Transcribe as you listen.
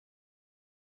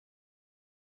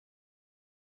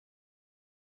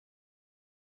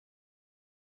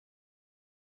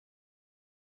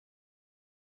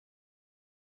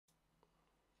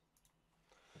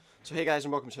So hey guys,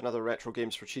 and welcome to another Retro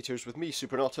Games for Cheaters with me,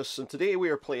 Supernautus, and today we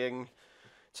are playing,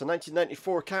 it's a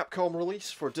 1994 Capcom release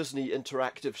for Disney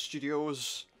Interactive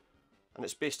Studios, and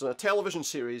it's based on a television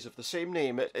series of the same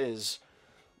name. It is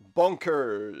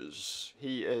Bonkers.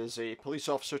 He is a police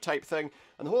officer type thing,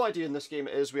 and the whole idea in this game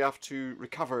is we have to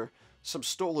recover some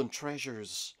stolen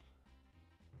treasures.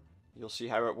 You'll see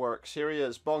how it works. Here he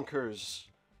is, Bonkers,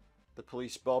 the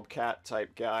police bobcat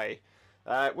type guy.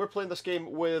 We're playing this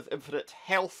game with infinite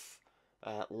health,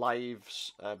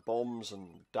 lives, bombs and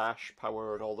dash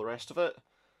power and all the rest of it.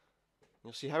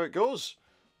 You'll see how it goes.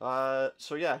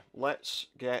 So yeah, let's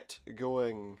get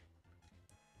going.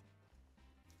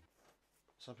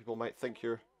 Some people might think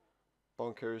you're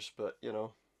bonkers, but you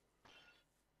know.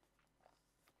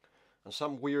 And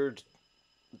some weird,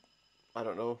 I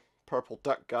don't know, purple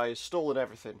duck guy has stolen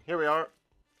everything. Here we are.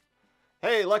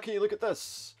 Hey, Lucky, look at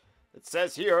this. It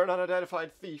says here, an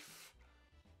unidentified thief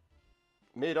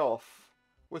made off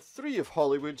with 3 of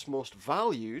Hollywood's most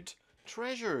valued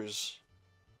treasures.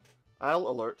 I'll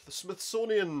alert the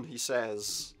Smithsonian, he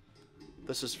says.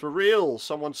 This is for real.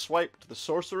 Someone swiped the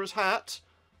sorcerer's hat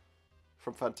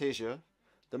from Fantasia,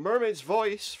 the mermaid's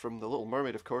voice from The Little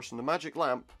Mermaid, of course, and the magic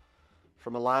lamp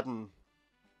from Aladdin.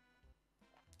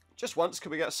 Just once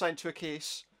can we get assigned to a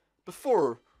case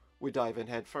before we dive in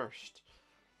head first.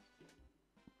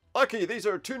 Lucky, these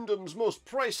are Toondum's most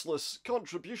priceless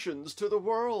contributions to the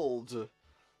world.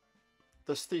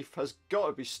 This thief has got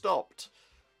to be stopped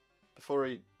before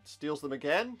he steals them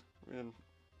again.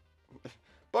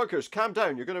 Bonkers, calm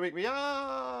down. You're going to make me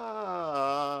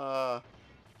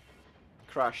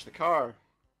crash the car.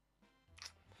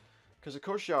 Because of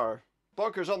course you are.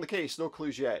 Bonkers on the case, no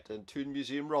clues yet. In Toon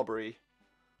Museum robbery.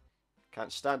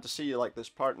 Can't stand to see you like this,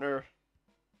 partner.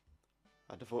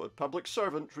 A devoted public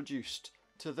servant reduced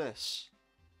to this.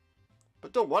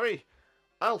 But don't worry,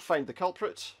 I'll find the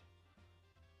culprit.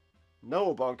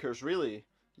 No, Bonkers, really.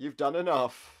 You've done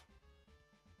enough.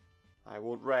 I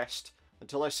won't rest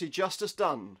until I see justice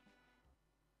done.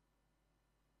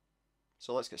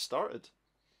 So let's get started.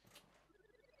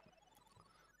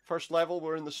 First level,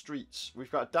 we're in the streets.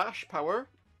 We've got dash power.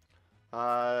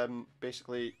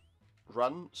 Basically,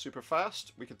 run super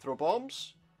fast. We can throw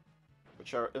bombs,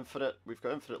 which are infinite. We've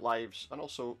got infinite lives, and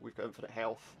also we've got infinite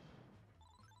health.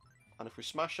 And if we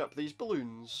smash up these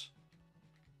balloons,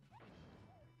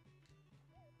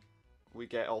 we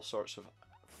get all sorts of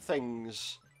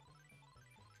things.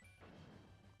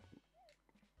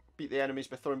 Beat the enemies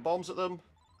by throwing bombs at them.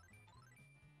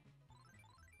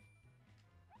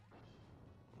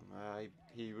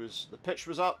 The pitch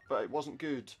was up, but it wasn't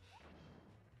good.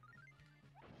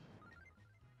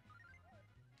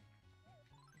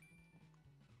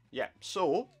 Yeah,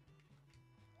 so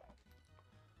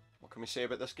what can we say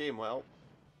about this game? Well,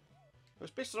 it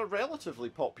was based on a relatively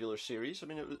popular series. I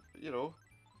mean, it was, you know,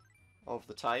 of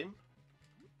the time.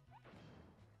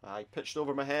 I pitched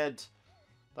over my head.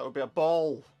 That would be a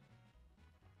ball.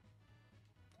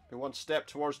 Be one step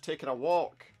towards taking a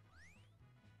walk.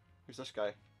 Who's this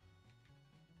guy?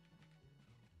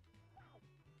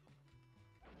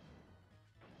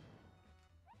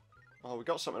 Oh, we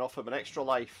got something off him, an extra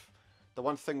life. The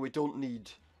one thing we don't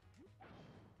need.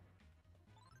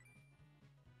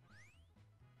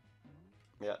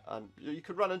 Yeah, and you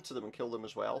could run into them and kill them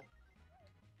as well.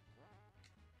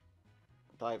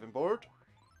 Diving board.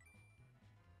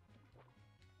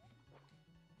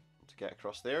 To get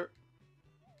across there.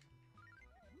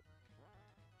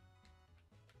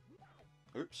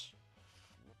 Oops.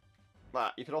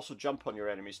 You can also jump on your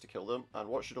enemies to kill them, and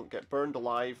watch you don't get burned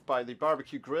alive by the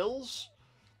barbecue grills.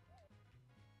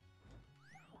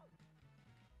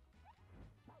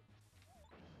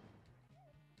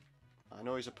 I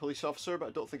know he's a police officer, but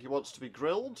I don't think he wants to be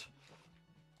grilled.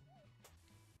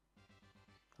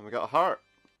 And we got a heart.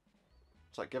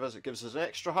 So it gives us an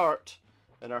extra heart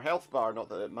in our health bar, not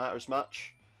that it matters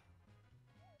much.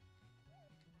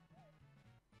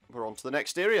 We're on to the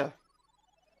next area.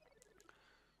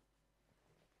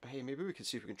 But hey, maybe we can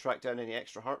see if we can track down any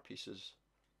extra heart pieces.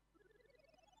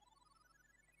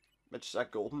 It's a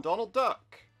golden Donald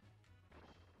Duck.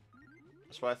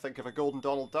 That's why I think of a golden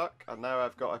Donald Duck, and now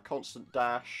I've got a constant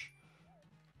dash.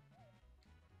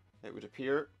 It would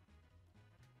appear.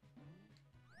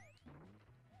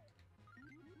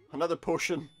 Another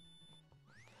potion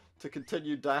to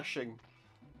continue dashing.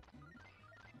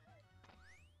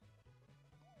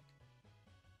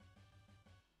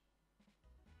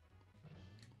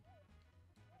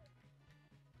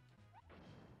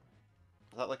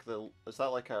 Is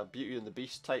that like a Beauty and the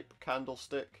Beast type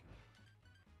candlestick?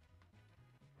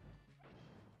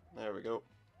 There we go.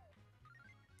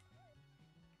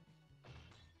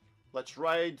 Let's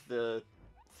ride the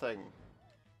thing.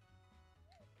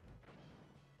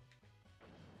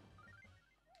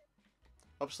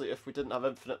 Obviously, if we didn't have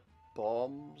infinite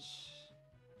bombs...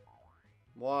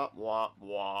 Wah, wah,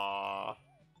 wah.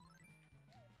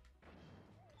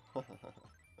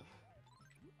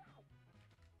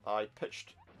 I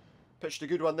pitched a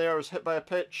good one there. I was hit by a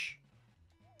pitch.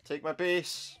 Take my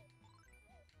base.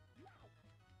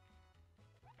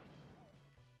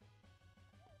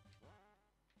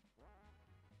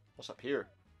 What's up here?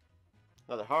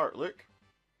 Another heart, look.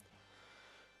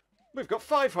 We've got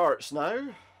 5 hearts now.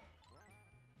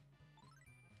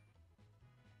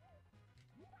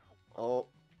 Oh,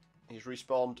 he's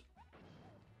respawned,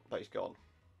 but he's gone.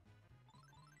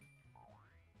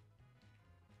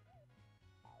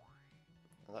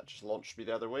 And that just launched me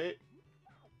the other way.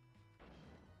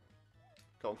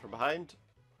 Gone from behind.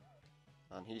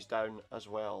 And he's down as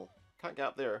well. Can't get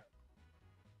up there.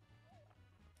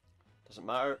 Doesn't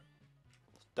matter.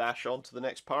 Let's dash on to the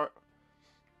next part.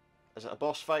 Is it a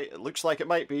boss fight? It looks like it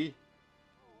might be.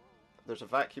 There's a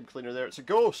vacuum cleaner there. It's a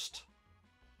ghost!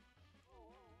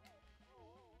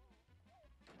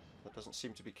 That doesn't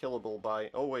seem to be killable by...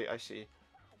 Oh wait, I see.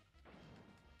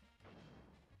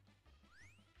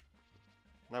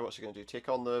 Now what's he going to do? Take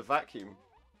on the vacuum?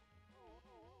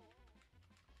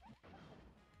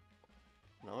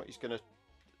 No, he's going to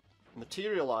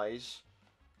materialize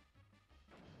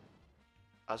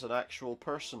as an actual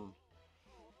person.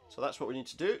 So that's what we need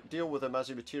to do. Deal with him as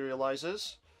he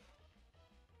materializes.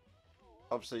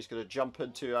 Obviously he's going to jump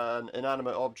into an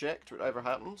inanimate object, whatever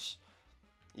happens.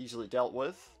 Easily dealt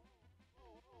with.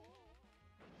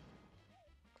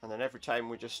 And then every time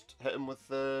we just hit him with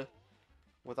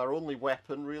our only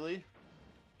weapon, really.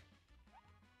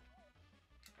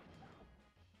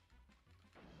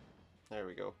 There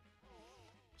we go.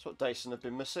 That's what Dyson have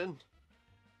been missing.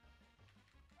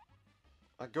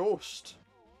 A ghost.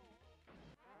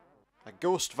 A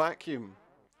ghost vacuum.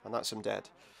 And that's him dead.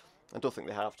 I don't think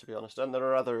they have, to be honest. And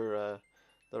there are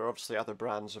obviously other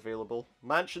brands available.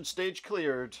 Mansion stage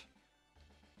cleared.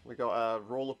 We got a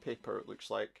roll of paper, it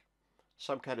looks like.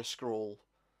 Some kind of scroll.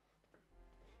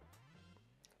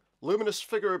 Luminous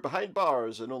figure behind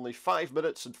bars in only 5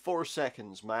 minutes and 4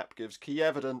 seconds. Map gives key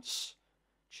evidence.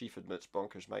 Chief admits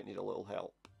Bonkers might need a little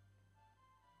help.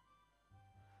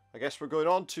 I guess we're going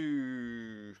on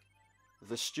to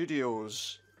the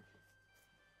studios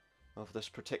of this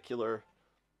particular...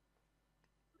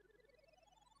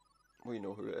 We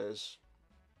know who it is.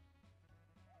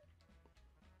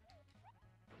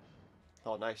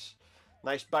 Oh, nice.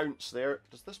 Nice bounce there.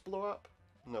 Does this blow up?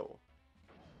 No.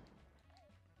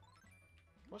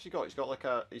 What's he got? He's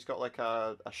got like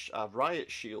a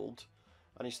riot shield,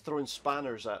 and he's throwing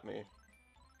spanners at me.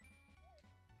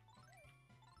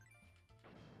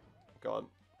 Go on.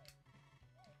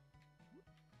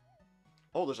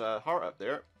 Oh, there's a heart up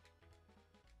there.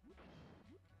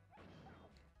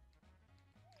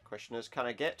 Question is, can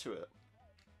I get to it?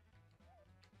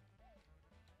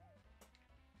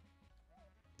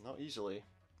 Not easily,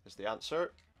 is the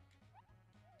answer.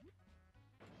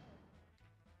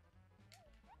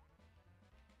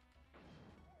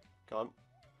 Come on.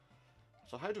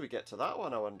 So how do we get to that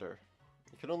one, I wonder?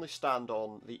 You can only stand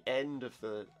on the end of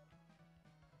the...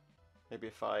 Maybe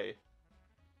if I...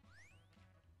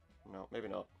 No, maybe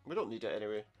not. We don't need it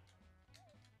anyway.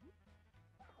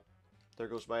 There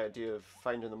goes my idea of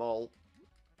finding them all.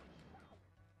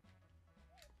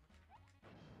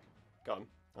 Gone.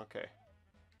 Okay.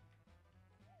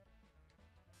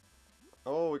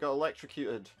 Oh, we got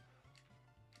electrocuted.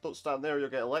 Don't stand there, you'll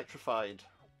get electrified.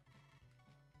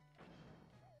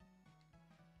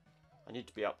 I need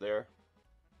to be up there.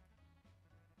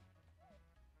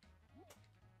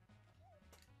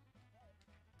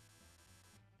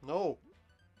 No.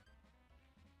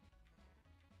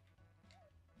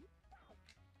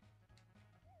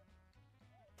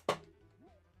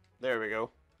 There we go.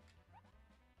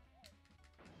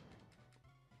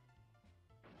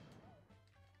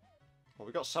 Well,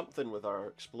 we got something with our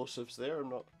explosives there. I'm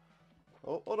not...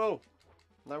 Oh, oh no!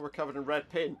 Now we're covered in red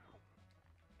paint.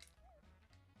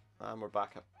 And we're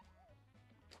back up.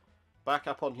 Back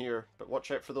up on here, but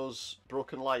watch out for those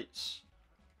broken lights.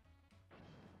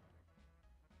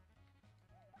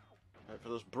 Out for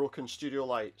those broken studio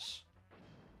lights.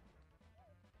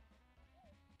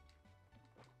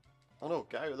 Oh no,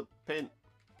 get out of the paint.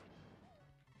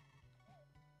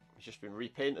 It's just been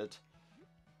repainted.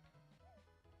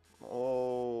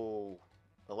 Oh,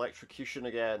 electrocution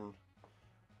again.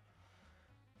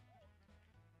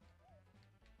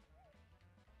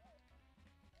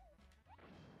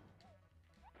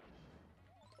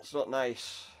 It's not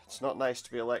nice. It's not nice to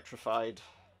be electrified.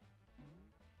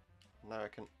 Now I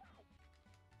can...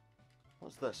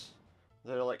 What's this?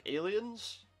 They're like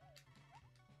aliens?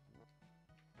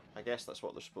 I guess that's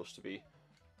what they're supposed to be.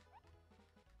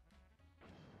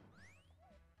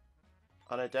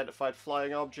 Unidentified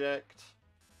flying object.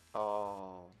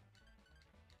 Oh.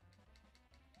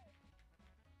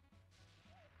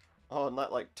 Oh, and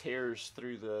that like tears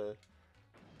through the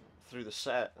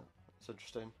set. It's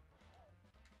interesting.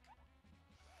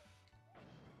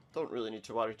 Don't really need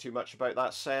to worry too much about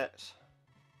that set.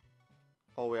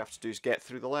 All we have to do is get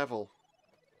through the level.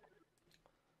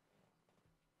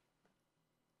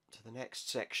 To the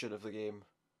next section of the game.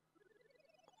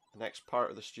 The next part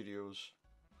of the studios.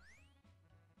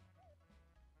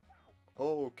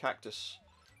 Oh, cactus.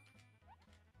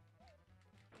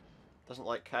 Doesn't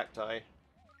like cacti.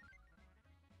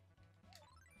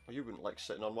 Well, you wouldn't like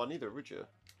sitting on one either, would you?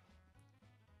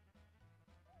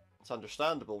 It's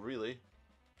understandable, really.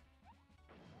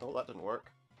 Oh, that didn't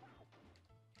work.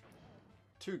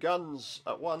 2 guns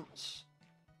at once.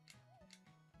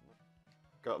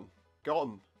 Got him. Got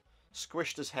him.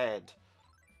 Squished his head.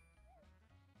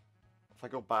 If I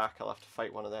go back, I'll have to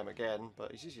fight one of them again,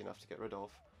 but he's easy enough to get rid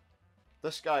of.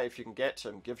 This guy, if you can get to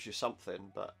him, gives you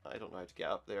something, but I don't know how to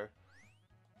get up there.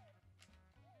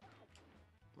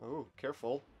 Oh,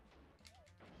 careful.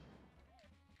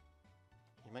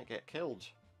 You might get killed.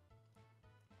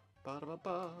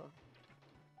 Ba-da-ba-ba.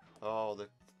 Oh,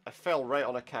 I fell right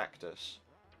on a cactus.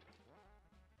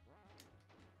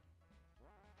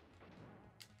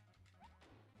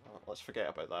 Oh, let's forget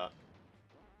about that.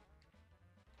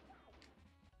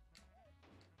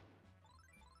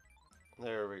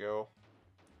 There we go.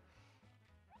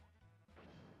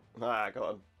 Ah,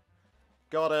 got him.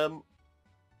 Got him!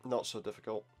 Not so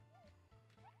difficult.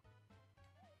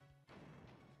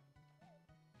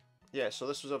 Yeah, so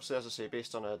this was obviously, as I say,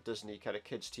 based on a Disney kind of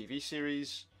kids TV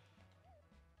series.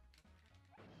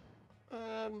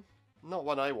 Not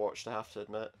one I watched, I have to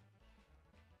admit.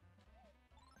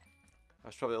 I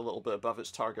was probably a little bit above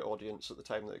its target audience at the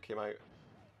time that it came out.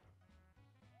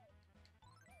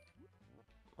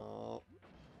 Oh.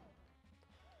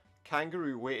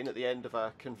 Kangaroo waiting at the end of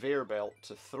a conveyor belt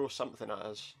to throw something at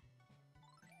us.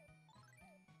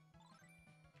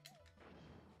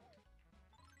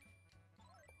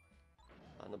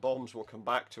 And the bombs will come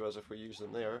back to us if we use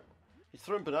them there. He's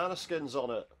throwing banana skins on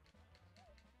it.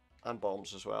 And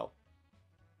bombs as well.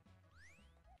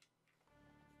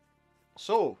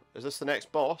 So, is this the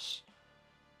next boss?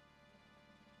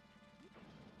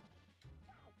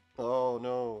 Oh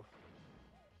no.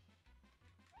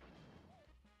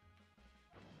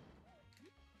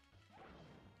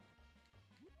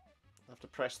 I have to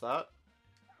press that.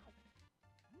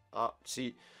 Ah,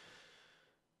 see,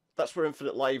 that's where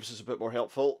infinite lives is a bit more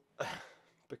helpful.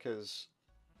 Because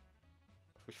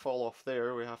if we fall off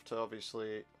there, we have to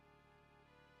obviously...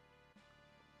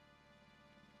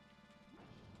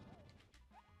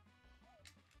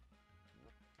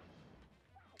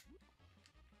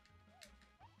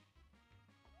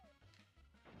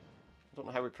 I don't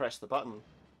know how we press the button.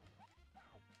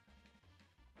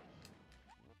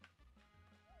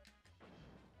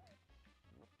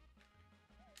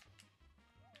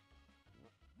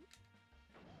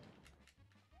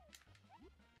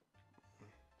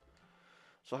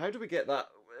 So how do we get that?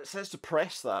 It says to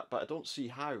press that, but I don't see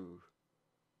how.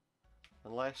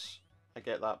 Unless I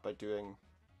get that by doing...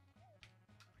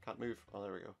 I can't move. Oh,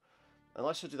 there we go.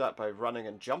 Unless I do that by running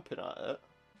and jumping at it.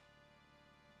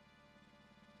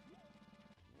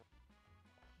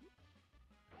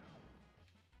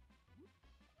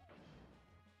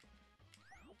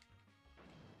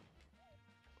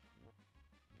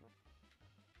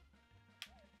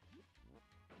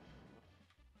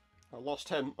 I lost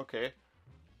him, okay.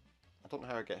 I don't know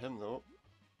how I get him though.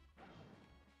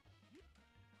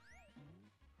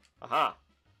 Aha!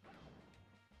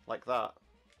 Like that.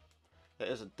 It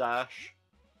is a dash.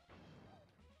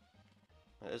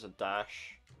 It is a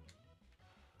dash.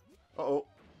 Uh-oh.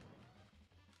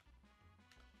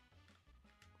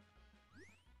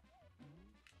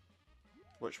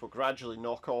 Which will gradually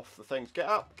knock off the things. Get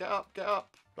up! Get up! Get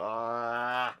up!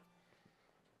 Ah!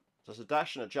 There's a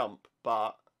dash and a jump,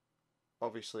 but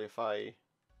obviously if I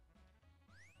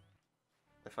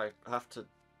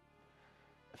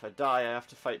die, I have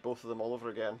to fight both of them all over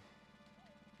again.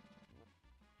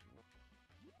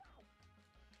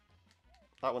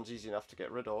 That one's easy enough to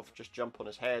get rid of. Just jump on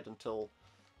his head until...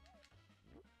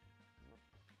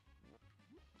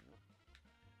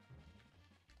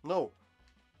 No!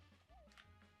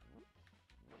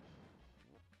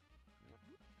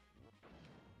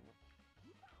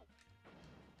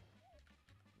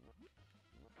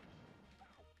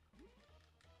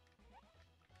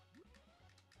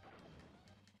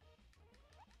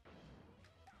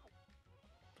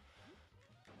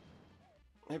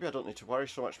 Maybe I don't need to worry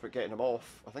so much about getting him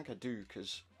off. I think I do,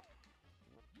 because...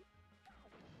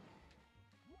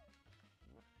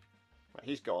 Right,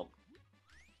 he's gone.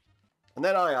 And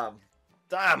then I am.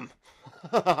 Damn!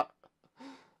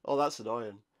 Oh, that's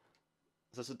annoying.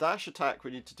 There's a dash attack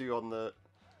we need to do on the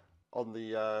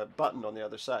button on the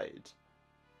other side.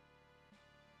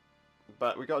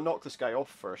 But we gotta knock this guy off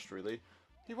first, really.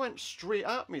 He went straight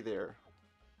at me there.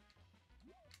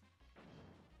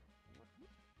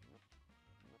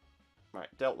 Right,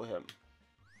 dealt with him.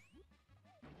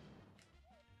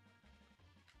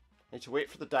 Need to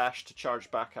wait for the dash to charge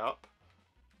back up.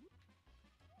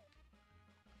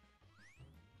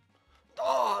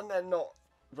 Oh, and then not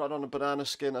run on a banana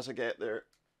skin as I get there.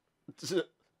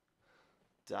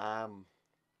 Damn.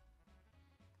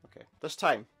 Okay, this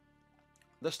time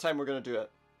we're gonna do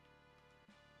it.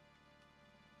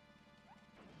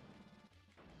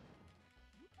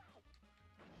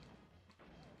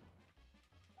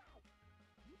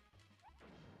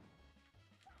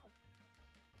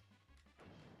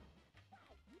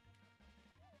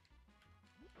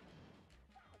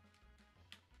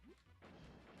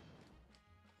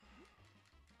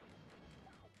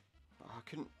 Oh, I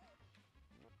couldn't.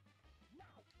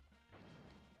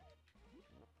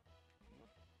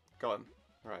 Got him.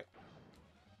 Right.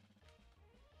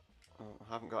 Oh,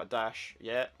 I haven't got a dash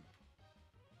yet.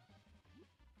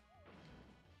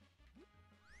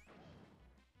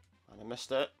 And I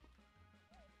missed it.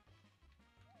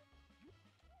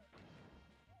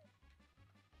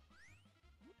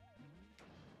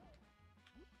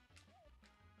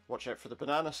 Watch out for the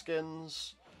banana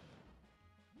skins.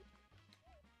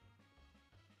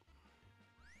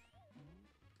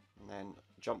 And then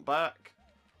jump back.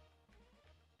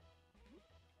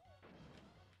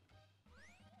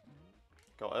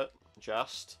 Got it.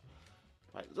 Just.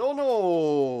 Right. Oh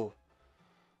no!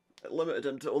 It limited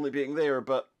him to only being there,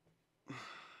 but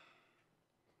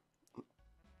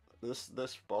this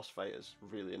boss fight is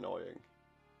really annoying.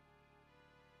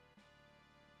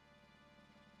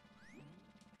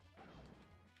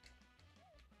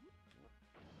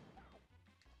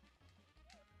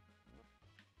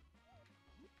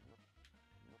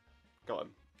 Got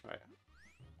him. Right.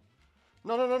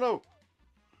 No, no, no, no!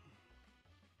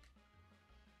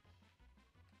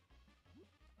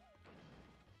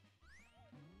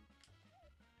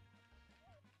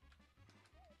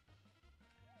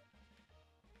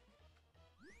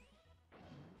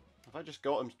 Have I just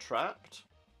got him trapped?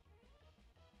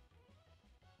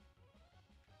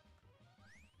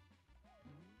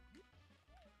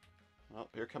 Oh,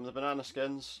 here come the banana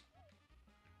skins.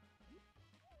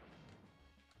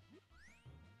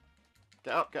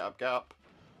 Get up, get up, get up.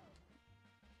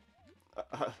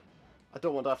 I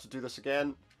don't want to have to do this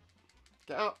again.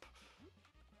 Get up.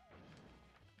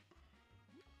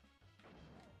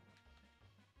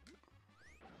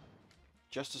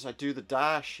 Just as I do the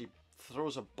dash, he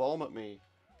throws a bomb at me.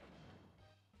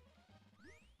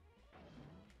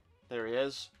 There he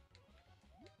is.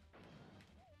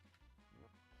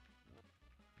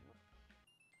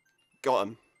 Got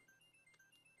him.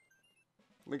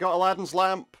 We got Aladdin's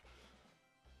lamp.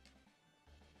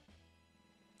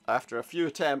 After a few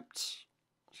attempts,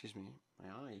 excuse me, my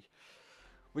eye.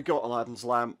 We got Aladdin's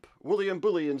lamp. Woolly and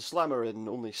Bully and Slammer in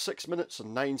only 6 minutes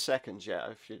and 9 seconds.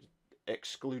 Yeah, if you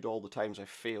exclude all the times I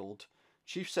failed.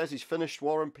 Chief says he's finished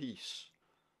War and Peace.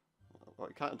 Well,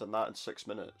 he can't have done that in 6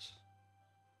 minutes.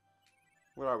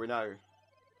 Where are we now?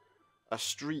 A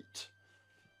street.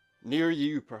 Near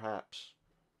you, perhaps.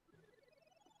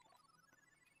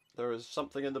 There is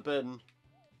something in the bin.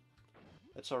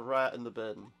 It's a rat in the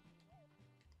bin.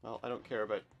 Well, I don't care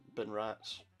about bin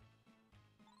rats.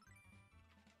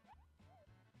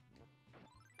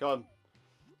 Go on.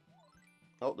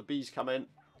 Oh, the bees come in.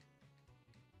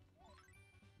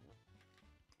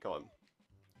 Got him.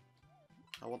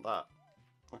 I want that.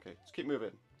 Okay, let's keep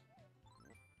moving.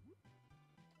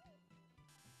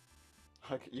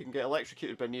 You can get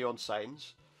electrocuted by neon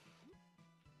signs.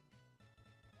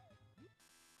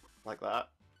 Like that.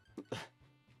 I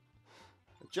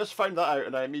just found that out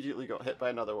and I immediately got hit by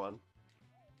another one.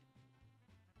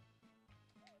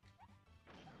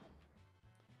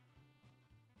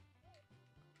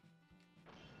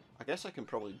 I guess I can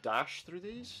probably dash through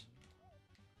these.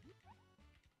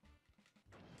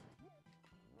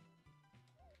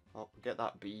 Oh, get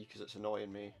that bee because it's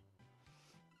annoying me.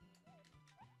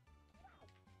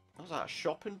 Was that a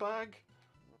shopping bag?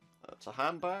 It's a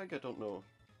handbag? I don't know.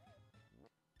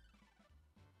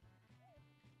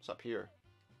 What's up here?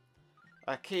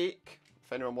 A cake.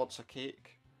 If anyone wants a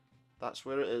cake, that's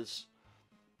where it is.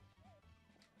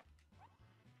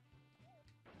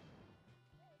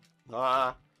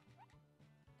 Ah!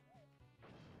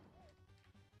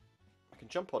 I can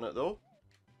jump on it though.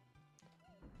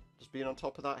 Does being on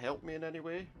top of that help me in any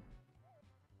way?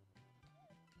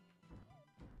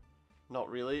 Not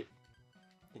really. You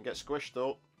can get squished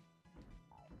though.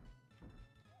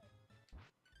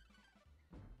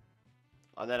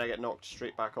 And then I get knocked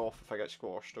straight back off if I get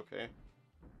squashed, okay.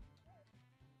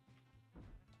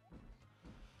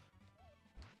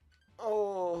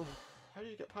 Oh, how do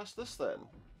you get past this then?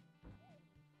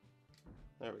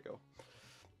 There we go.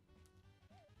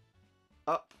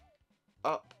 Up,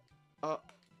 up,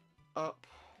 up, up.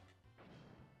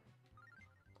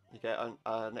 You get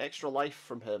an extra life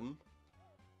from him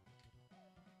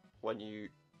when you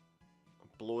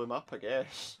blow him up, I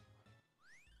guess.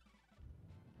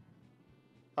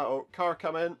 Uh-oh, car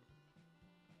coming.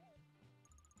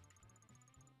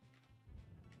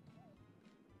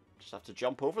 Just have to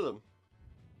jump over them.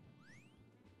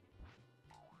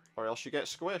 Or else you get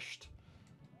squished.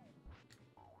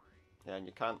 Yeah, and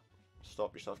you can't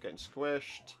stop yourself getting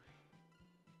squished.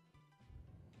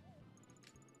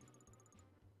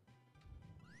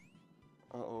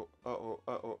 Uh-oh, uh-oh,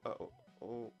 uh-oh, uh-oh,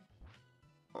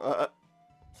 oh.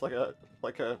 It's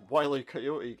like a Wile E.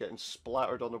 Coyote getting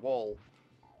splattered on the wall.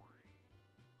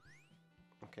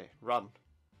 Okay, run.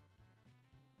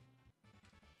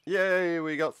 Yay,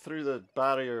 we got through the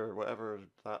barrier, whatever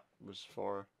that was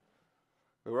for.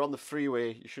 We were on the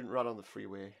freeway. You shouldn't run on the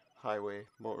freeway, highway,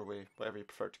 motorway, whatever you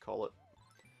prefer to call it.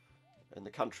 In the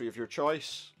country of your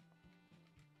choice.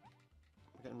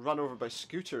 We're getting run over by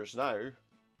scooters now.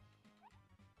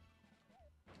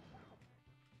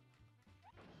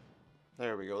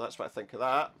 There we go, that's what I think of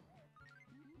that.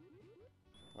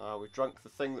 We've drunk the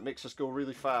thing that makes us go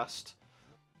really fast.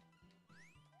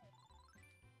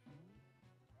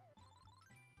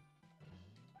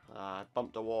 I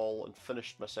bumped a wall and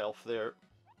finished myself there.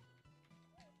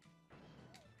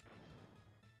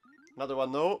 Another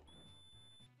one though.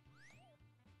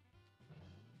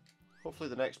 Hopefully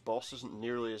the next boss isn't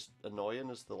nearly as annoying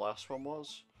as the last one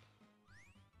was.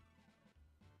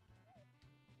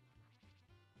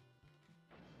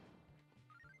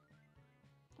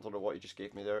 I don't know what you just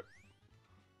gave me there.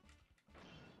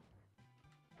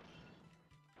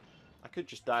 I could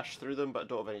just dash through them, but I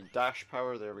don't have any dash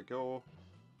power. There we go.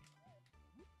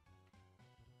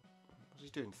 What's he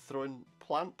doing? Throwing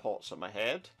plant pots at my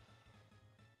head?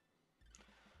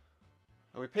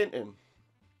 Are we painting?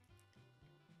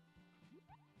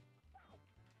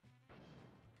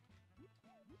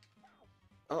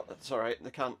 Oh, that's alright.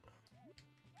 They can't.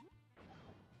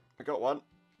 I got one.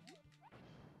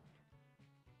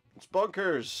 It's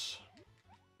Bonkers!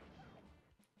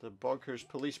 The Bonkers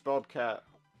Police Bobcat.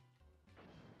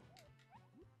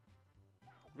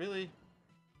 Really?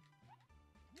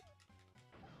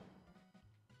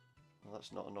 Well,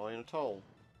 that's not annoying at all.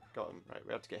 Got him. Right,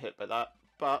 we had to get hit by that,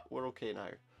 but we're okay now.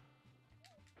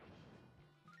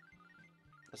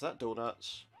 Is that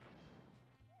donuts?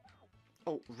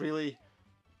 Oh, really?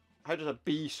 How did a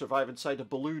bee survive inside a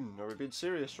balloon? Are we being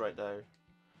serious right now?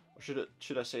 Or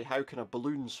should I say, how can a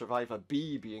balloon survive a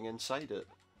bee being inside it?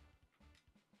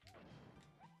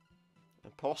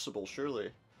 Impossible,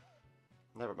 surely.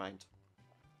 Never mind.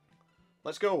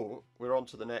 Let's go. We're on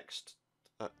to the next,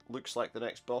 looks like the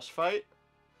next boss fight.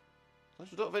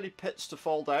 As we don't have any pits to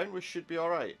fall down, we should be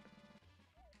alright.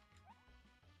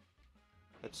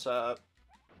 It's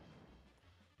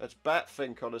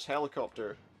Batfink on his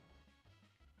helicopter.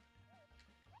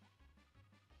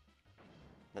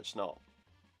 It's not.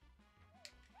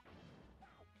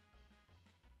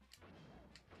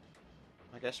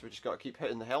 I guess we just got to keep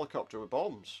hitting the helicopter with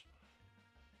bombs.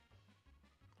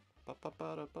 Ba -ba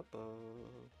 -ba -da -ba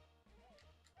 -ba.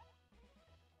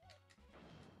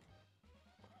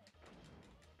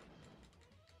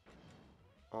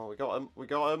 Oh, we got him. We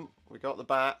got him. We got the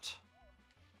bat.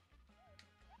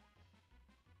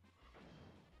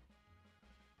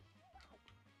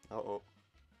 Uh-oh.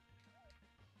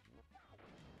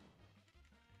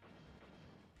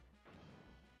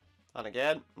 And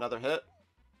again, another hit.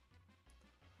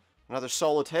 Another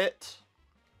solid hit.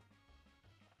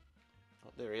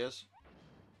 Oh, there he is.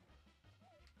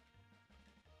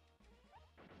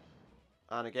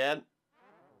 And again.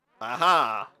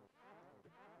 Aha!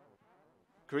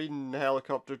 Green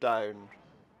helicopter down.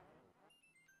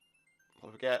 What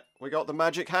do we get? We got the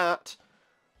magic hat.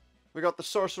 We got the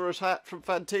sorcerer's hat from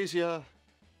Fantasia.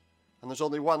 And there's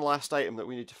only one last item that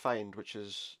we need to find, which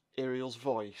is Ariel's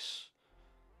voice.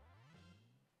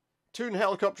 Toon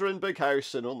helicopter in big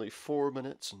house in only 4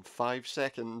 minutes and 5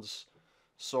 seconds.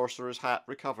 Sorcerer's hat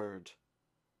recovered.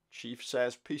 Chief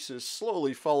says pieces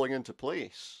slowly falling into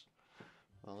place.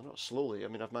 Well, not slowly. I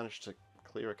mean, I've managed to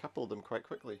clear a couple of them quite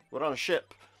quickly. We're on a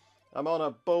ship. I'm on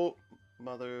a boat,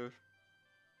 mother.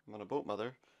 I'm on a boat,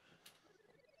 mother.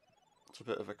 It's a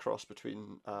bit of a cross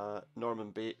between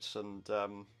Norman Bates and that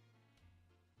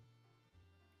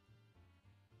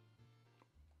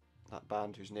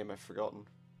band whose name I've forgotten.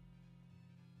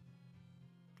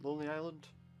 Lonely Island?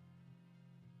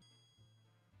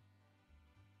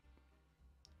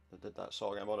 I did that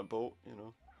song, I'm on a boat, you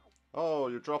know. Oh,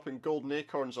 you're dropping golden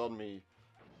acorns on me.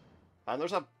 And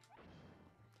there's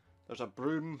a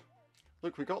broom.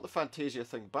 Look, we got the Fantasia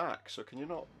thing back, so can you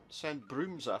not send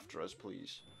brooms after us,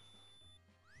 please?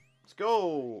 Let's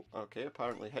go! Okay,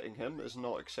 apparently hitting him is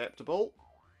not acceptable.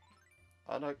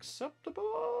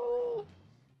 Unacceptable!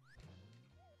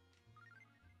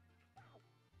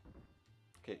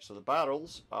 Okay, so the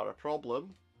barrels are a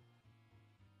problem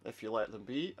if you let them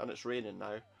be, and it's raining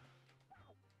now.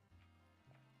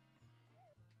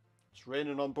 It's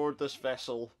raining on board this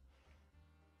vessel.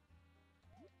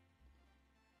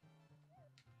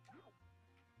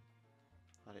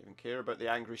 I don't even care about the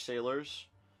angry sailors.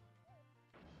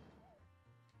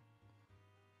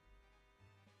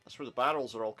 That's where the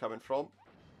barrels are all coming from.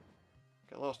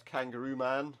 Get lost, kangaroo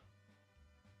man.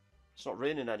 It's not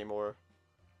raining anymore.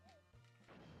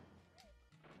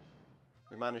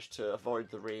 We managed to avoid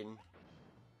the rain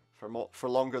for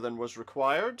longer than was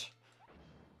required.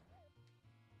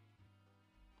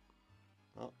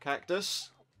 Oh, cactus.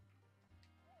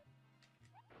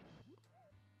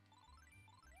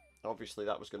 Obviously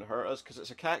that was going to hurt us because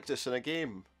it's a cactus in a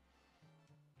game.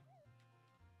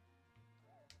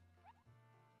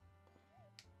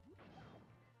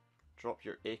 Drop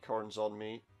your acorns on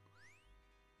me.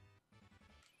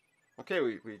 Okay,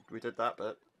 we did that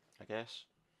bit, I guess.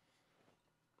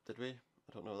 Did we?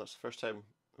 I don't know, that's the first time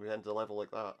we ended the level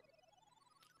like that.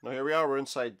 Now here we are, we're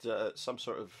inside some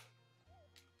sort of...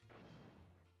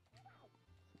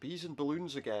 bees and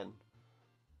balloons again.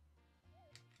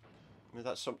 I mean,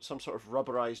 that's some sort of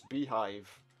rubberized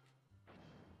beehive.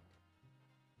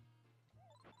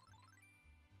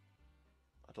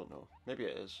 I don't know. Maybe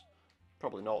it is.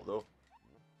 Probably not, though.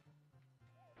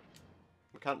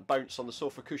 We can't bounce on the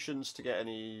sofa cushions to get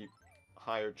any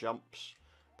higher jumps.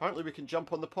 Apparently we can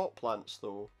jump on the pot plants,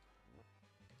 though.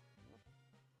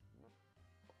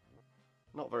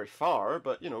 Not very far,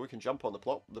 but, you know, we can jump on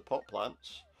the pot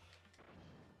plants.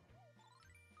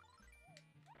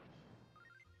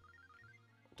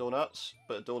 Donuts,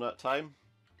 bit of donut time.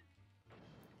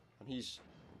 And he's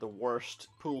the worst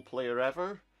pool player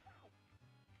ever.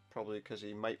 Probably because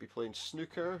he might be playing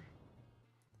snooker.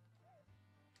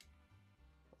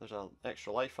 There's an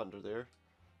extra life under there.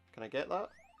 Can I get that?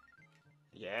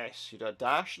 Yes, you do a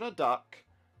dash and a duck.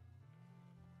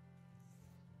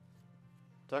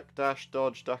 Duck, dash,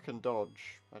 dodge, duck and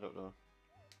dodge. I don't know.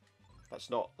 That's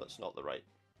not the right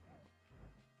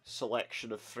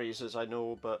selection of phrases, I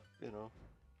know, but, you know.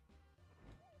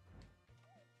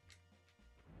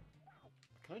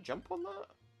 Can I jump on that?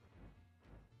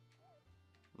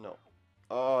 No.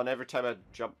 Oh, and every time I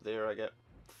jump there I get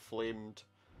flamed.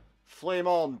 Flame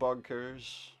on,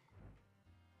 Bonkers!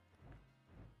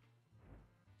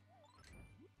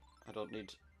 I don't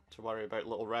need to worry about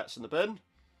little rats in the bin.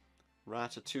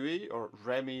 Ratatouille, or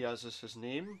Remy as is his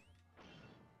name.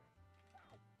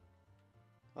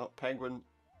 Oh, penguin.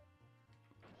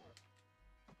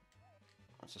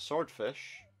 That's a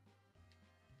swordfish.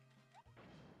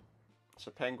 It's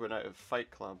a penguin out of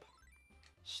Fight Club.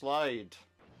 Slide.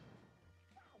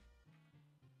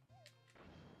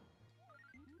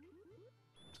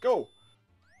 Let's go!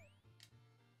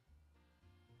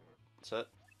 That's it.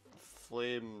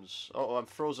 Flames. Oh, I'm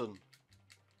frozen.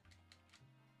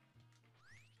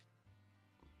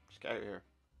 Just get out of here.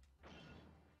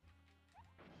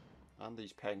 And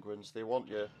these penguins, they want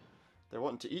you. They're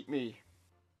wanting to eat me.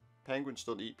 Penguins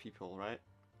don't eat people, right?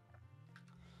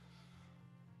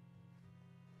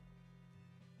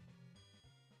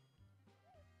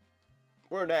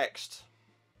 Where next?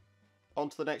 On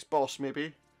to the next boss,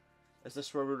 maybe? Is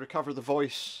this where we recover the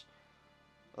voice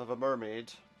of a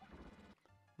mermaid?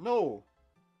 No!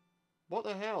 What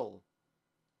the hell?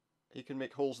 You can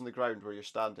make holes in the ground where you're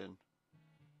standing.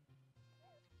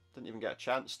 Didn't even get a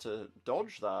chance to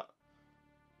dodge that.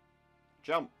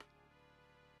 Jump.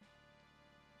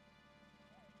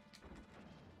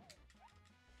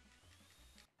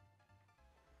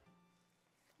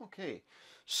 Okay,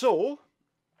 so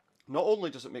not only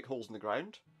does it make holes in the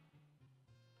ground,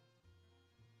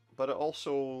 but it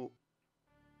also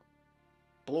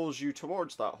blows you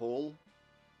towards that hole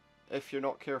if you're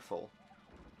not careful.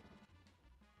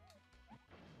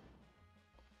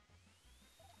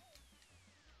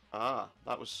 Ah,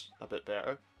 that was a bit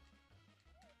better.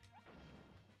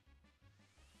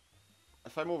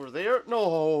 If I'm over there...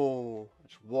 No! I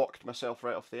just walked myself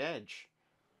right off the edge.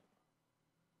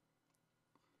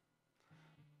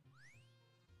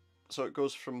 So it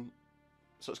goes from...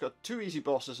 So it's got 2 easy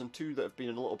bosses and 2 that have been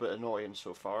a little bit annoying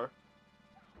so far.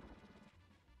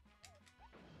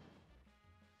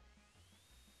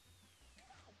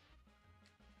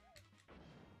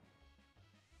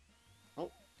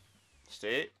 Oh.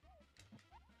 Stay.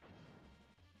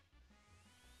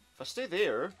 If I stay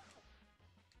there...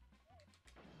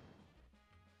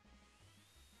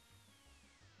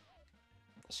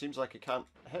 It seems like it can't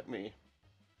hit me.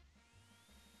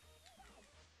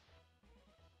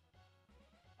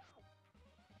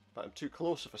 But I'm too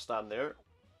close if I stand there.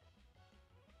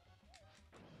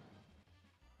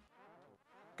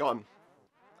 Got him.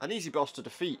 An easy boss to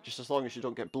defeat, just as long as you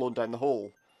don't get blown down the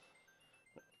hole.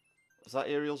 Is that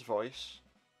Ariel's voice?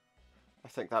 I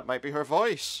think that might be her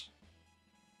voice.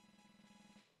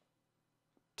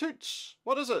 Toots!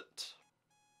 What is it?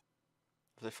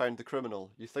 Have they found the criminal?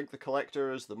 You think the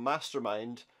collector is the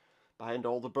mastermind behind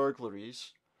all the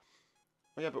burglaries?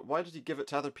 Oh yeah, but why did he give it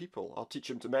to other people? I'll teach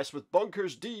him to mess with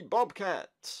Bonkers D.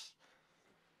 Bobcat!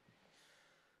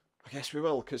 I guess we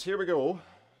will, because here we go.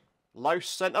 Louse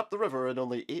sent up the river in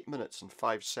only 8 minutes and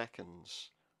 5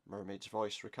 seconds. Mermaid's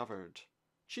voice recovered.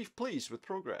 Chief pleased with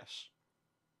progress.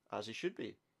 As he should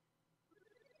be.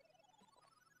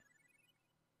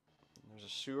 There's a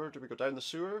sewer. Do we go down the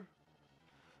sewer?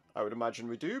 I would imagine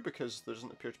we do, because there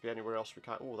doesn't appear to be anywhere else we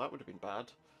can't... Oh, that would have been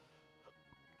bad.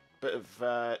 Bit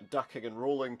of ducking and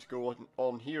rolling to go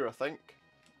on here, I think.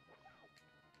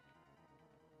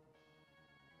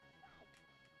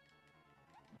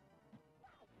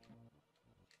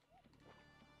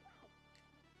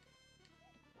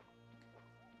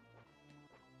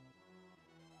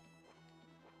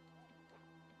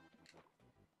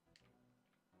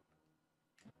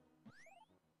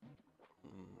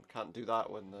 Can't do that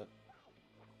when the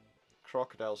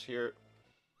crocodile's here.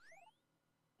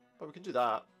 But we can do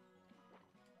that.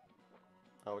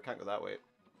 Oh, we can't go that way.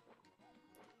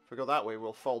 If we go that way,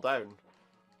 we'll fall down.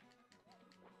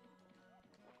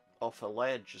 Off a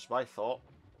ledge, is my thought.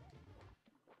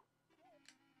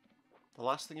 The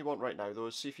last thing you want right now, though,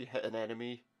 is see if you hit an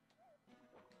enemy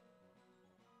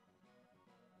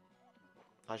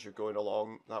as you're going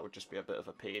along. That would just be a bit of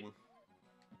a pain.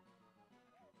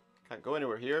 Can't go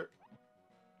anywhere here.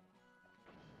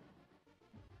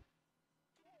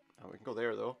 Oh, we can go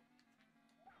there, though.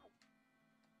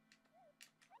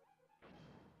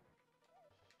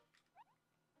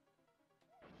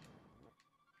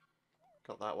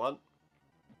 Got that one.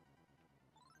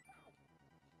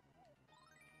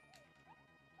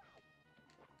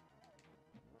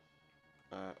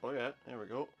 Oh yeah, there we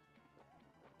go.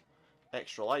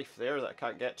 Extra life there that I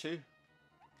can't get to.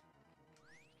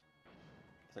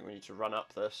 I think we need to run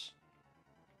up this.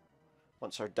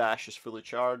 Once our dash is fully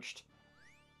charged.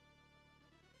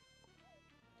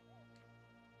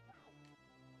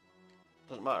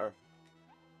 Doesn't matter.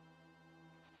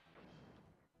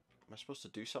 Am I supposed to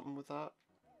do something with that?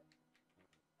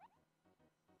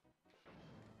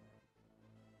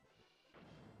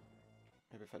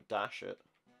 Maybe if I dash it.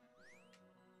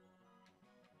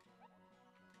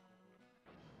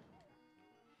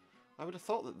 I would have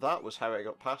thought that that was how I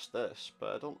got past this,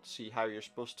 but I don't see how you're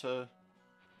supposed to...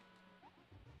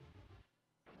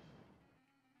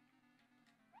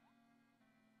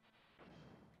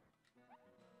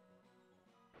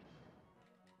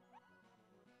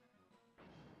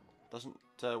 Doesn't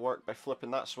work by flipping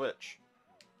that switch.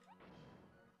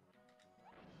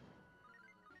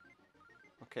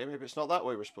 Okay, maybe it's not that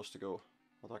way we're supposed to go.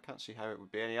 Although I can't see how it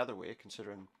would be any other way,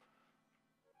 considering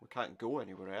we can't go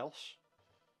anywhere else.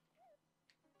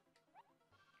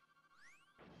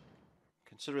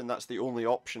 Considering that's the only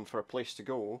option for a place to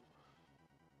go,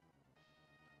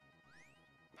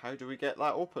 how do we get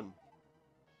that open?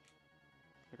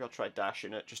 Maybe I'll try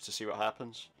dashing it just to see what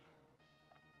happens.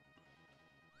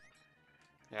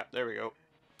 Yeah, there we go.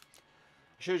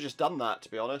 I should have just done that,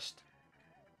 to be honest.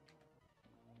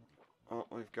 Oh,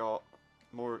 we've got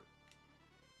more...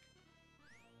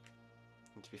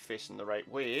 Need to be facing the right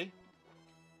way.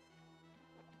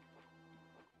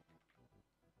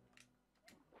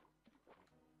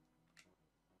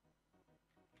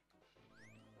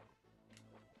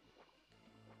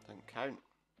 Didn't count.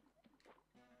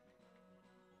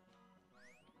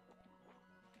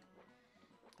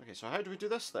 Okay, so how do we do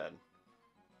this then?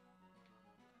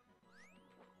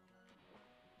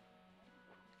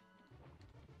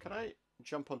 Can I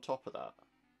jump on top of that?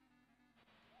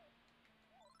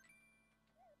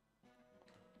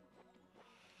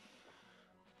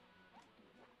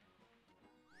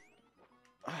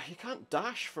 You can't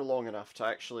dash for long enough to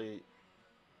actually...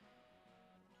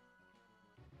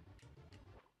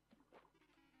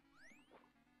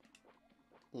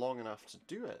 long enough to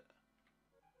do it.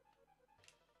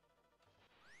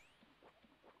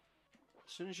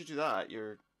 As soon as you do that,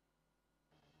 you're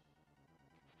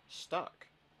stuck.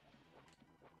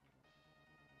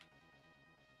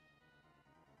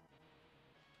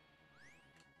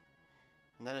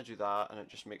 And then I do that, and it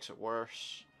just makes it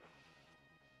worse.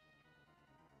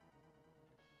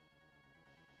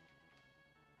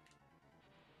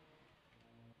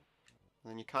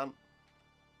 And then you can't...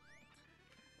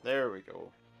 There we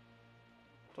go.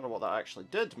 Don't know what that actually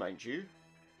did, mind you.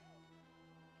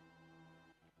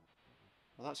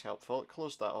 Well, that's helpful. It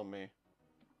closed that on me.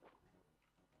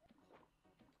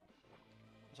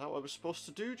 Is that what I was supposed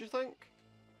to do, do you think?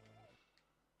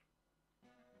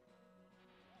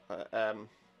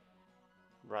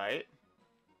 Right.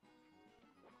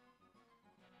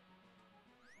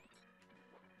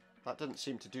 That didn't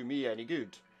seem to do me any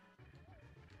good.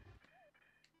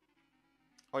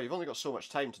 Oh, you've only got so much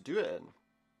time to do it in.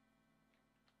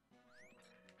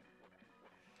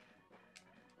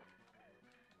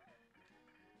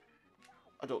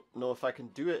 I don't know if I can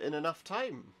do it in enough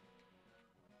time.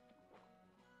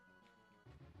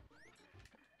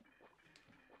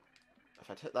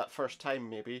 If I'd hit that first time,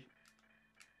 maybe.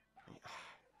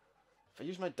 If I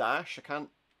use my dash, I can't...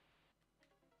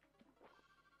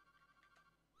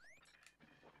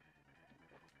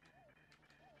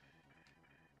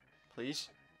 Please?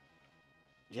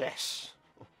 Yes!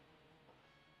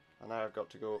 And now I've got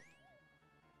to go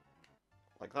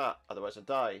like that, otherwise I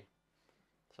die.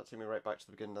 So that takes me right back to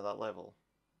the beginning of that level.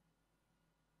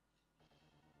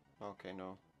 Okay,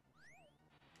 no.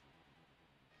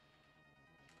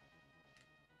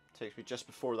 Takes me just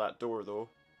before that door, though.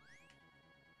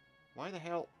 Why the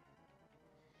hell?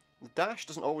 The dash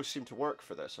doesn't always seem to work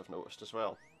for this, I've noticed as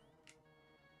well.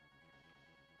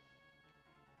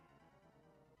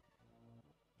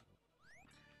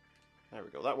 There we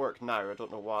go. That worked now. I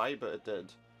don't know why, but it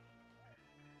did.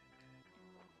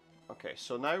 Okay,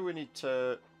 so now we need to...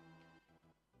 Okay,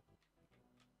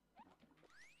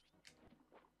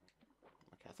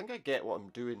 I think I get what I'm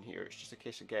doing here. It's just a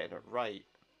case of getting it right.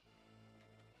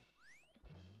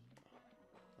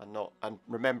 And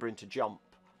remembering to jump,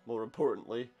 more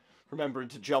importantly. Remembering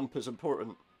to jump is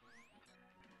important.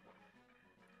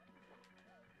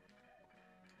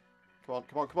 Come on,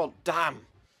 come on, come on. Damn!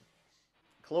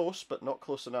 Close, but not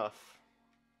close enough.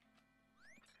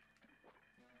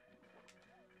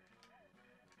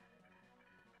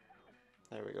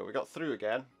 There we go, we got through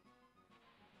again.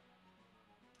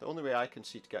 The only way I can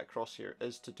see to get across here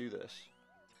is to do this.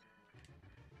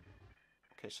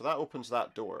 Okay, so that opens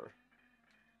that door.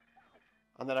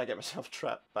 And then I get myself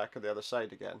trapped back on the other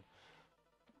side again.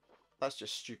 That's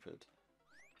just stupid.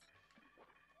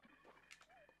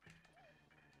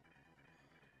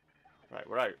 Right,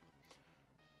 we're out.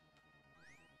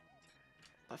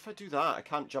 If I do that, I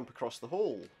can't jump across the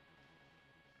hole.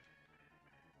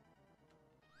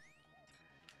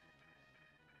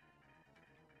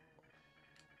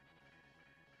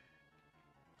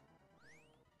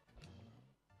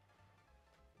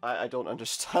 I don't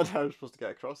understand how I'm supposed to get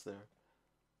across there.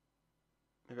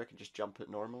 Maybe I can just jump it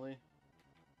normally.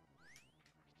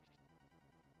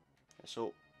 Okay,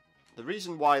 so, the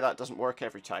reason why that doesn't work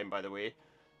every time, by the way,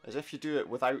 is if you do it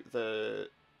without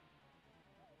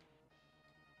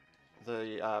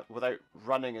without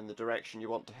running in the direction you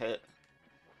want to hit,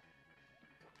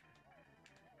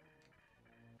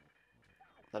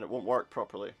 then it won't work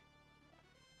properly.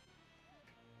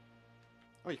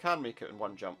 Oh, you can make it in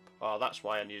one jump. Oh, that's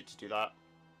why I needed to do that.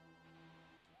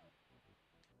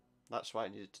 That's why I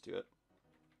needed to do it.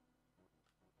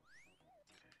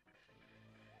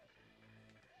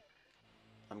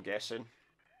 I'm guessing.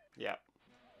 Yeah.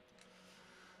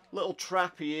 Little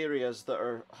trappy areas that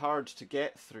are hard to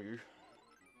get through.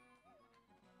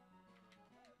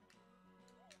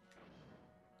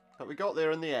 But we got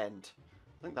there in the end.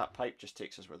 I think that pipe just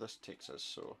takes us where this takes us,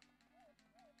 so...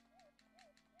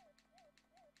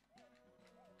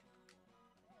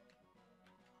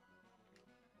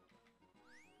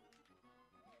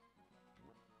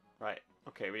 Right,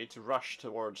 okay, we need to rush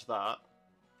towards that.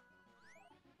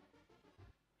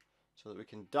 So that we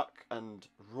can duck and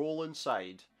roll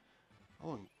inside.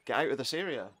 Oh, and get out of this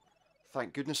area.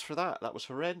 Thank goodness for that. That was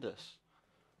horrendous.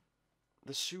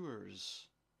 The sewers.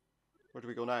 Where do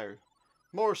we go now?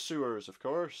 More sewers, of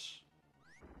course.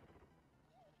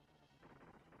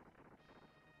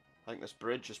 I think this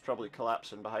bridge is probably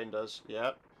collapsing behind us.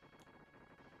 Yeah.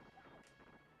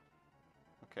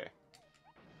 Okay.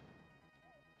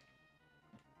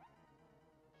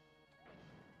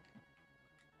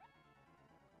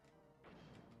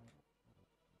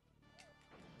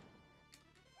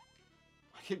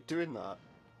 keep doing that?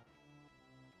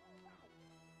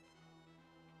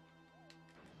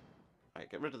 Right,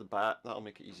 get rid of the bat. That'll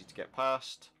make it easy to get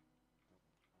past.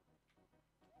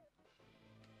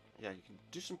 Yeah, you can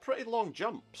do some pretty long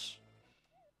jumps.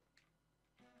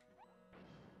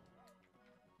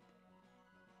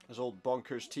 His old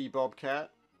Bonkers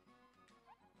T-Bobcat.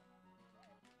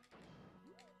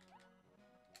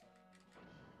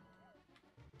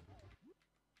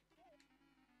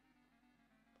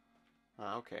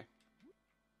 Ah, okay.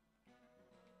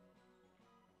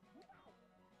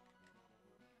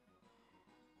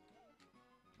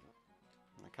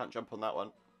 I can't jump on that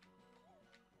one.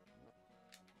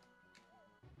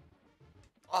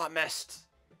 Oh, I missed!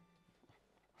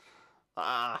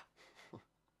 Ah!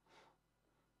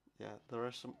 Yeah, there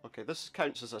are some... Okay, this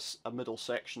counts as a middle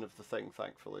section of the thing,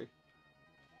 thankfully.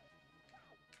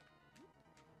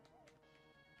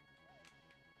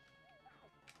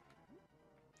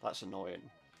 That's annoying.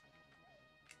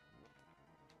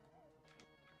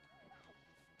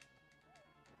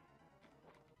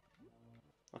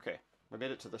 Okay, we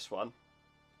made it to this one.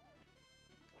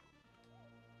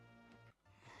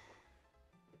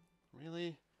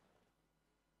 Really?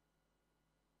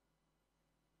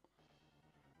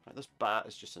 Right, this bat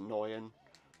is just annoying.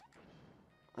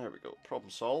 There we go.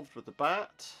 Problem solved with the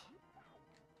bat.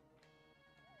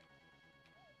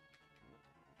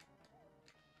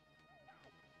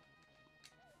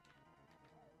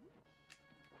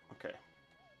 Okay.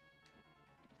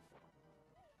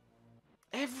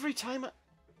 Every time I...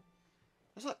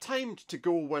 Is that timed to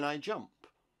go when I jump?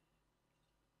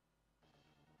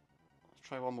 Let's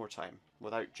try one more time,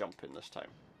 without jumping this time.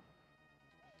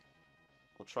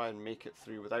 We'll try and make it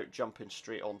through without jumping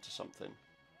straight onto something.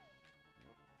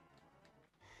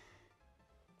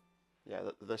 Yeah,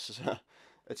 this is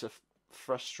it's a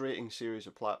frustrating series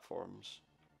of platforms.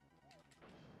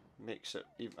 Makes it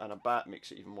even, and a bat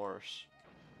makes it even worse.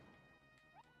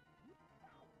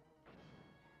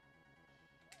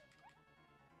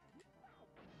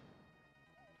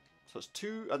 So it's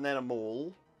 2 and then a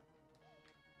mole.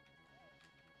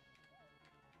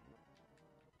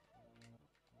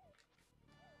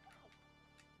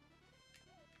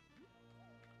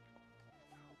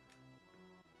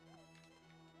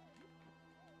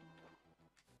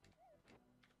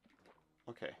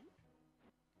 Okay.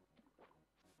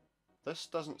 This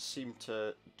doesn't seem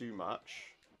to do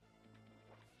much.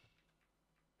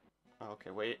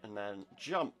 Okay, wait, and then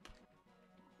jump.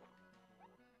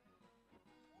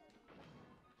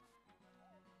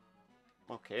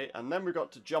 Okay, and then we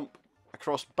got to jump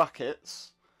across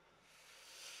buckets.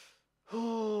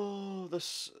 Oh,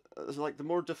 this is like the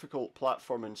more difficult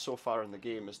platforming so far in the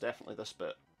game is definitely this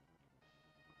bit.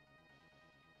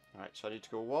 Alright, so I need to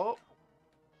go what?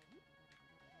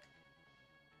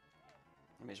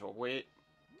 I may as well wait.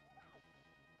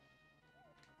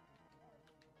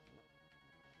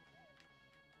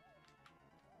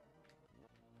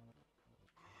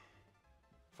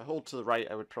 If I hold to the right,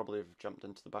 I would probably have jumped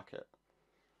into the bucket.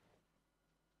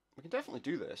 We can definitely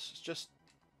do this.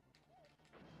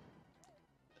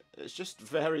 It's just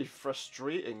very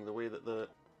frustrating the way that the...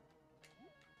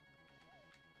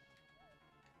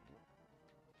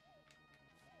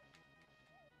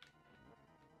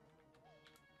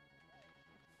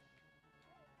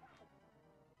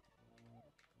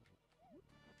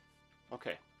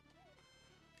 Okay.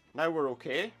 Now we're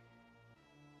okay.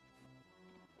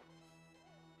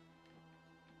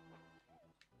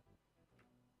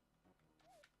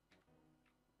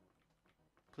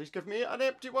 Please give me an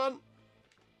empty one.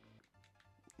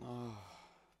 Oh,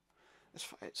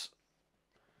 that's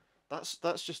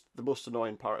just the most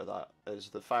annoying part of that, is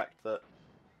the fact that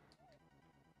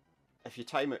if you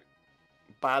time it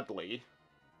badly,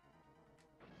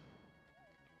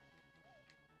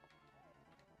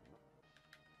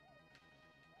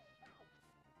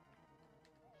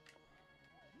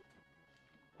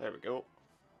 there we go.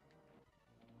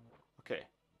 Okay.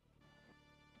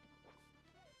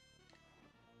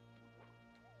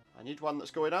 I need one that's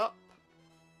going up.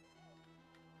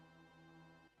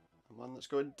 And one that's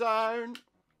going down.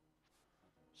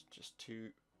 It's just too...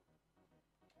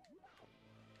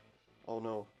 Oh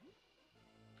no.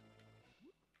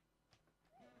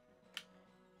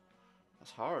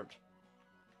 That's hard.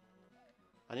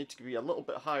 I need to be a little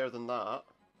bit higher than that.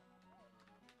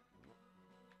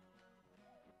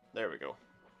 There we go.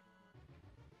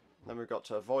 Then we've got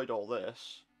to avoid all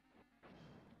this.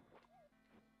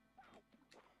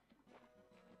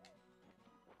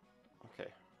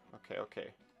 Okay.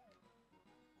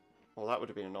 Well, that would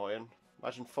have been annoying.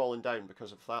 Imagine falling down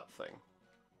because of that thing.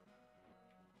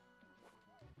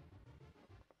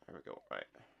 There we go, right.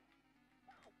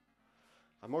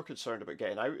 I'm more concerned about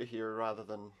getting out of here rather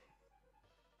than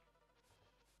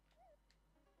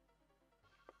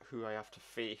who I have to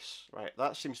face. Right,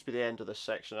 that seems to be the end of this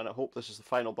section, and I hope this is the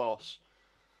final boss.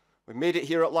 We made it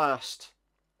here at last.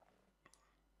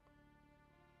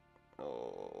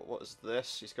 Oh, what is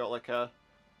this? He's got like a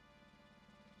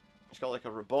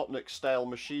Robotnik style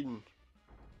machine.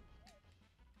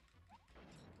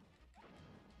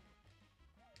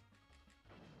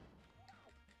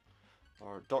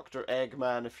 Or Dr.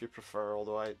 Eggman if you prefer,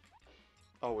 although I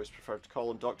always preferred to call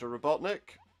him Dr.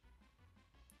 Robotnik,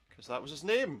 because that was his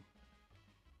name.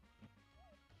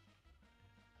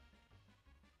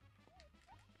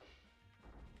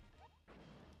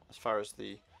 As far as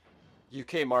the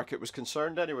UK market was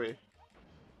concerned, anyway.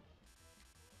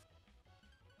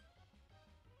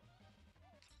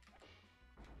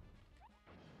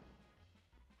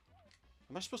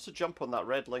 Am I supposed to jump on that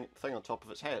red thing on top of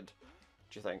its head,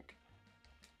 do you think?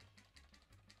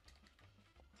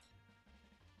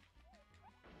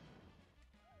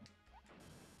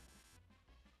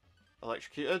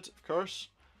 Electrocuted, of course.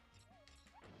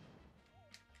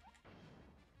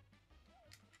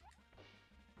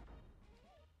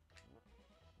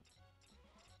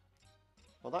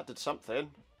 Well, that did something.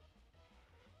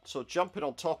 So jumping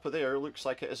on top of there looks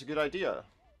like it is a good idea.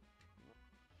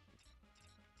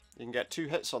 You can get 2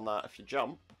 hits on that if you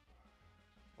jump,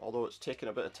 although it's taking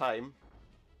a bit of time.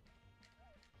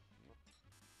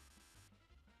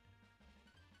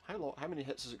 How many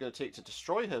hits is it going to take to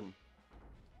destroy him?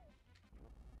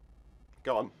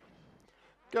 Got him.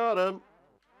 Got him!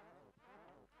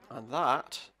 And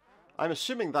that, I'm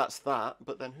assuming that's that,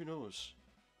 but then who knows?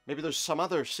 Maybe there's some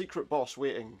other secret boss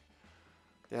waiting.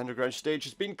 The underground stage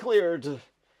has been cleared.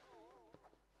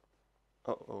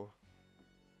 Uh-oh.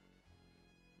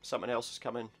 Something else is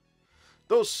coming.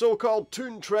 Those so-called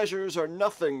toon treasures are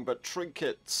nothing but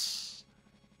trinkets.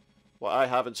 What I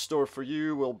have in store for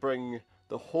you will bring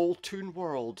the whole toon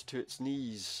world to its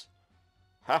knees.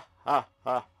 Ha ha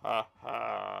ha ha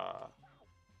ha.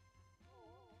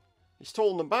 He's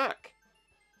stolen them back.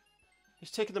 He's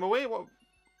taken them away.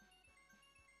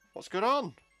 What's going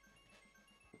on?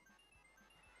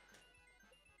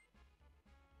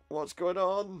 What's going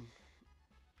on?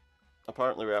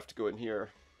 Apparently we have to go in here.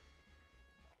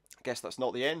 I guess that's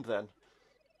not the end then.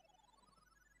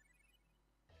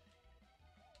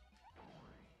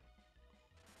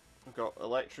 We've got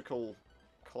electrical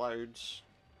clouds.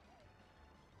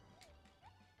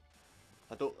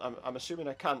 I'm assuming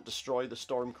I can't destroy the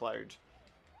storm cloud.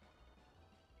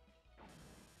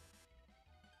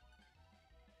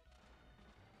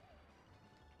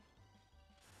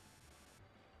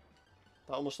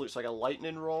 That almost looks like a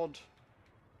lightning rod.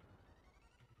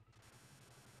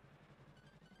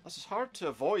 This is hard to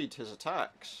avoid his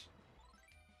attacks.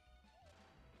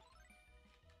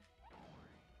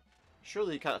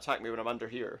 Surely he can't attack me when I'm under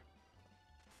here.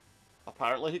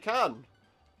 Apparently he can.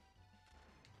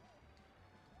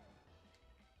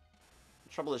 The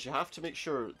trouble is you have to make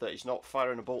sure that he's not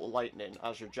firing a bolt of lightning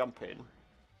as you're jumping,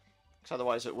 because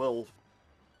otherwise it will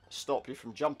stop you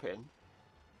from jumping.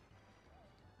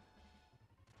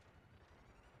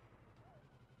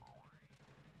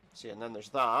 See, and then there's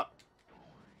that.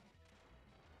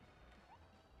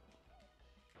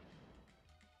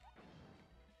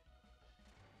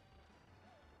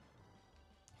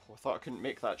 Oh, I thought I couldn't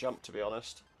make that jump, to be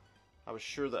honest. I was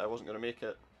sure that I wasn't going to make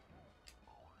it.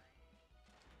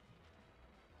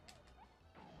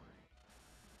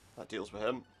 That deals with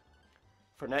him.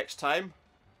 For next time.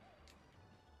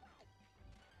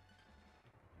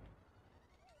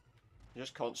 You're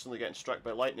just constantly getting struck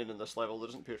by lightning in this level. There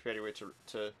doesn't appear to be any way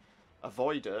to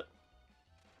avoid it.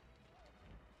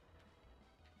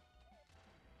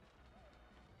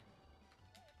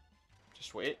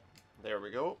 Just wait. There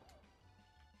we go.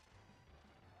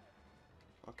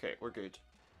 Okay, we're good.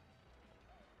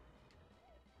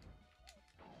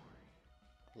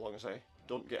 As long as I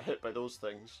don't get hit by those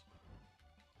things.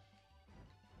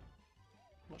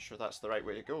 I'm not sure that's the right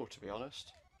way to go, to be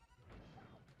honest.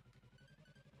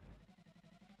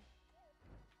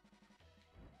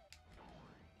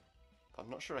 I'm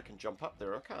not sure I can jump up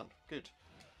there. I can. Good.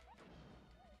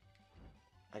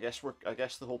 I guess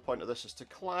the whole point of this is to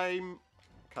climb.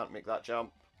 Can't make that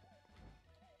jump.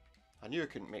 I knew I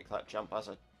couldn't make that jump as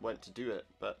I went to do it,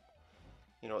 but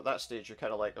you know, at that stage you're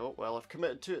kind of like, oh well, I've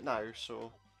committed to it now,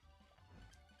 so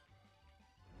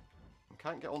I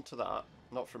can't get onto that.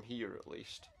 Not from here, at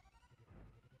least.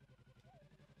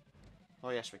 Oh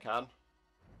yes, we can.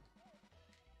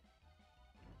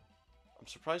 I'm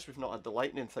surprised we've not had the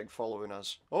lightning thing following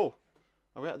us. Oh,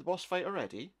 are we at the boss fight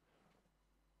already?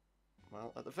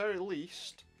 Well, at the very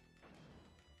least,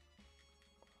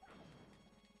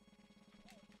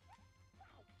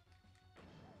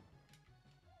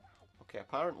 Okay,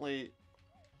 apparently...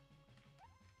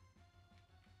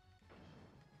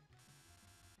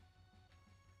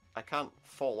 I can't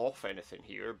fall off anything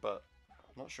here, but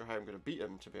I'm not sure how I'm going to beat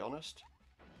him, to be honest.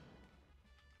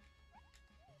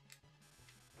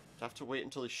 Do I have to wait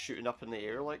until he's shooting up in the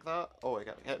air like that? Oh, I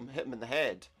got to hit him in the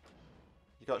head.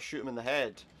 You got to shoot him in the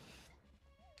head.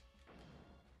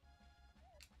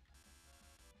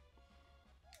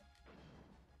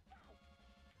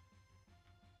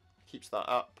 Keeps that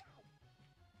up.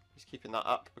 He's keeping that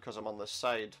up because I'm on this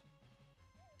side.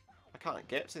 I can't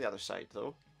get to the other side,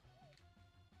 though.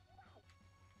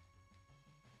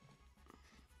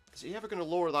 Is he ever going to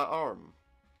lower that arm?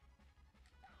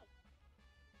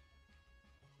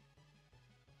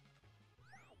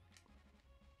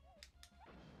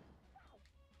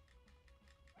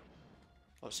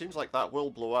 Well, it seems like that will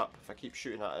blow up if I keep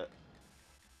shooting at it.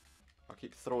 I'll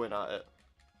keep throwing at it.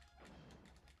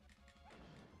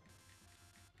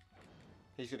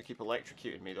 He's going to keep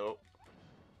electrocuting me, though.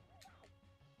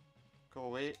 Go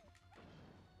away.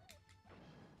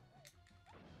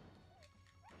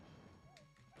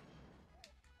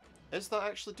 Is that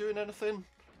actually doing anything?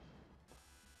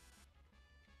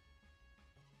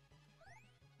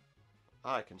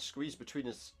 Ah, I can squeeze between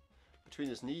his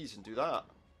knees and do that.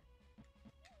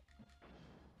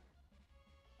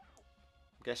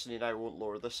 I'm guessing he now won't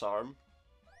lower this arm.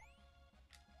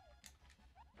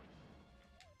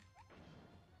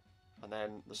 And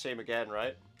then the same again,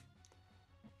 right?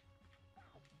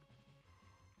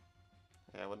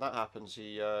 Yeah, when that happens,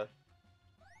 he, oh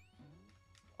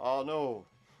no!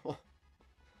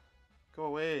 Go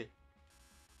away!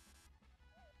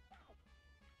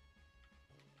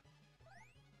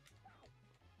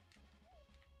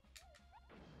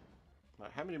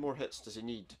 Right, how many more hits does he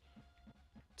need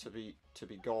to be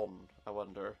gone, I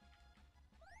wonder?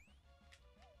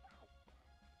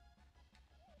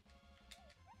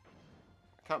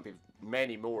 Can't be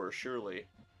many more, surely.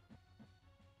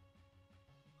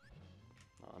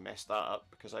 Oh, I messed that up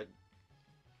because I...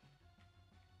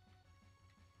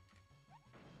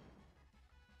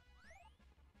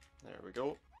 There we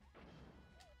go.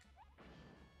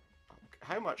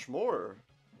 How much more?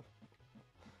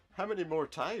 How many more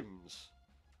times?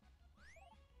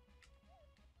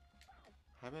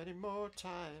 How many more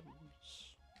times?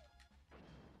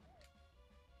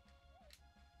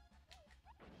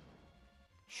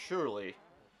 Surely.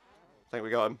 I think we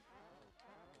got him.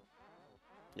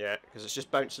 Yeah, because it's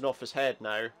just bouncing off his head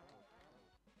now.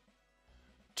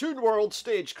 Toon World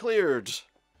stage cleared!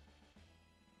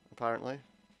 Apparently.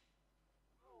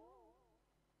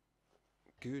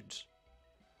 Good.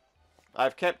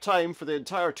 I've kept time for the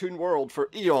entire Toon World for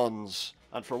eons.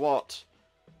 And for what?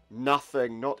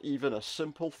 Nothing, not even a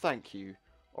simple thank you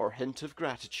or hint of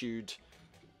gratitude.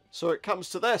 So it comes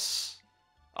to this.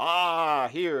 Ah,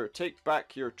 here, take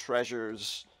back your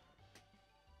treasures.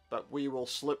 But we will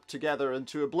slip together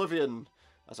into oblivion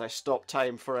as I stop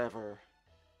time forever.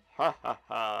 Ha ha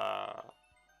ha.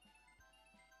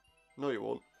 No, you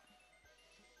won't.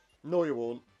 No, you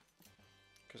won't.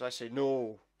 Because I say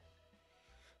no.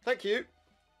 Thank you.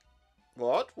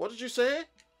 What? What did you say?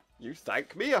 You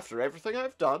thank me after everything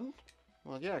I've done?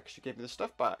 Well, yeah, because you gave me the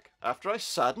stuff back. After I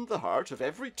saddened the heart of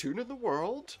every toon in the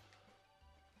world?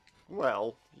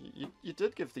 Well, you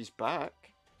did give these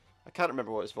back. I can't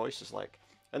remember what his voice is like.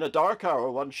 In a dark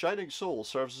hour, one shining soul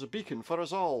serves as a beacon for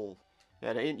us all.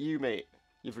 And it ain't you, mate.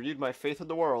 You've renewed my faith in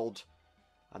the world,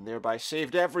 and thereby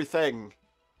saved everything.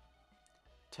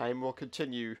 Time will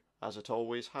continue, as it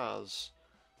always has.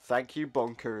 Thank you,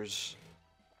 Bonkers.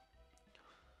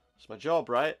 It's my job,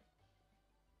 right?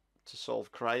 To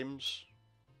solve crimes.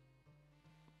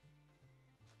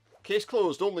 Case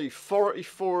closed, only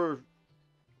 44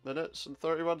 minutes and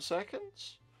 31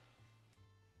 seconds?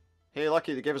 Hey,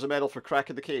 lucky they gave us a medal for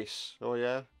cracking the case. Oh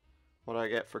yeah? What do I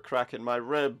get for cracking my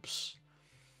ribs?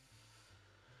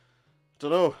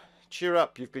 Dunno. Cheer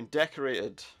up, you've been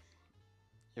decorated.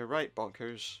 You're right,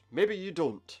 Bonkers. Maybe you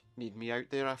don't need me out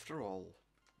there after all.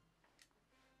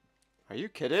 Are you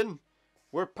kidding?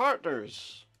 We're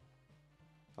partners.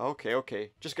 Okay,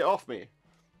 okay. Just get off me.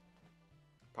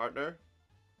 Partner?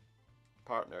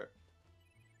 Partner.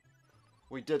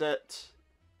 We did it.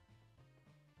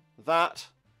 That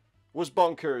was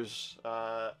Bonkers.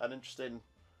 An interesting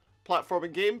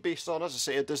platforming game based on, as I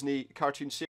say, a Disney cartoon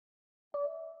series.